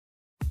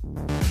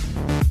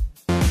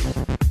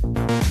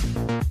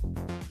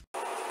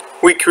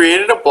We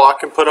created a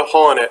block and put a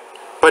hole in it,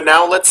 but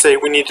now let's say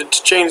we needed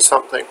to change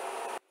something.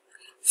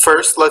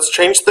 First, let's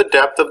change the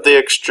depth of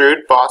the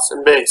extrude boss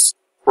and base.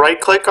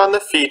 Right-click on the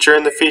feature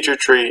in the feature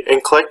tree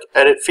and click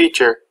Edit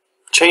Feature.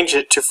 Change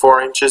it to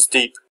 4 inches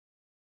deep.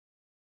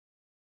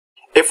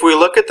 If we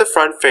look at the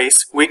front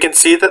face, we can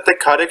see that the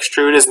cut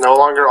extrude is no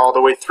longer all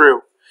the way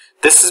through.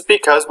 This is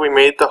because we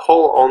made the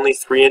hole only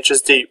 3 inches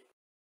deep.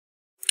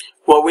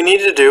 What we need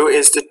to do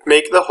is to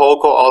make the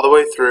hole go all the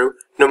way through,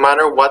 no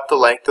matter what the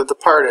length of the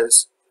part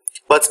is.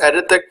 Let's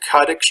edit the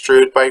cut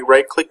extrude by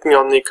right-clicking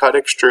on the cut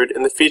extrude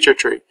in the feature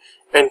tree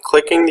and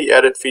clicking the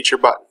Edit Feature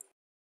button.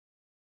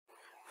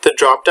 The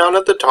drop-down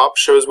at the top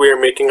shows we are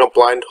making a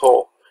blind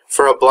hole.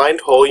 For a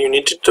blind hole, you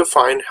need to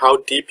define how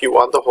deep you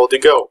want the hole to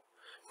go.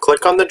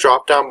 Click on the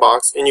drop-down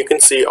box and you can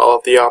see all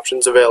of the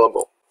options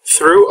available.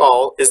 Through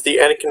all is the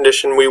end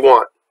condition we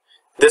want.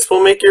 This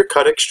will make your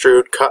cut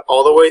extrude cut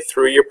all the way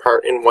through your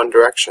part in one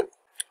direction.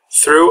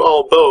 Through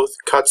all both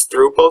cuts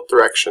through both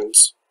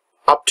directions.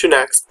 Up to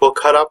next will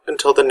cut up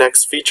until the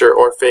next feature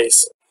or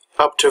face.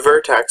 Up to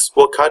vertex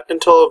will cut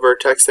until a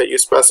vertex that you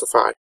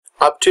specify.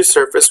 Up to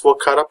surface will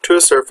cut up to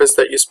a surface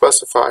that you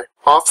specify.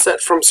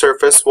 Offset from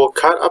surface will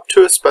cut up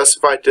to a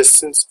specified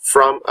distance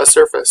from a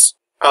surface.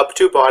 Up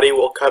to body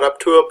will cut up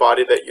to a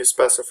body that you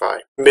specify.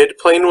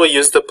 Midplane will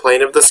use the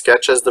plane of the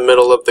sketch as the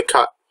middle of the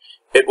cut.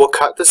 It will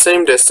cut the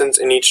same distance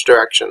in each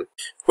direction.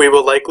 We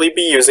will likely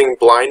be using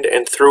blind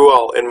and through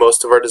all in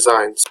most of our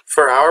designs.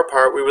 For our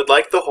part, we would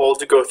like the hole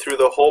to go through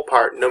the whole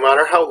part, no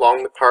matter how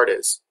long the part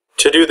is.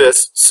 To do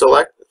this,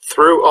 select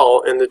through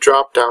all in the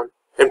drop-down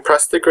and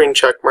press the green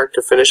check mark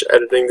to finish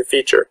editing the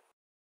feature.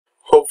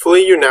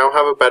 Hopefully you now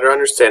have a better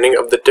understanding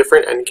of the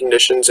different end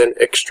conditions in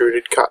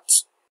extruded cuts.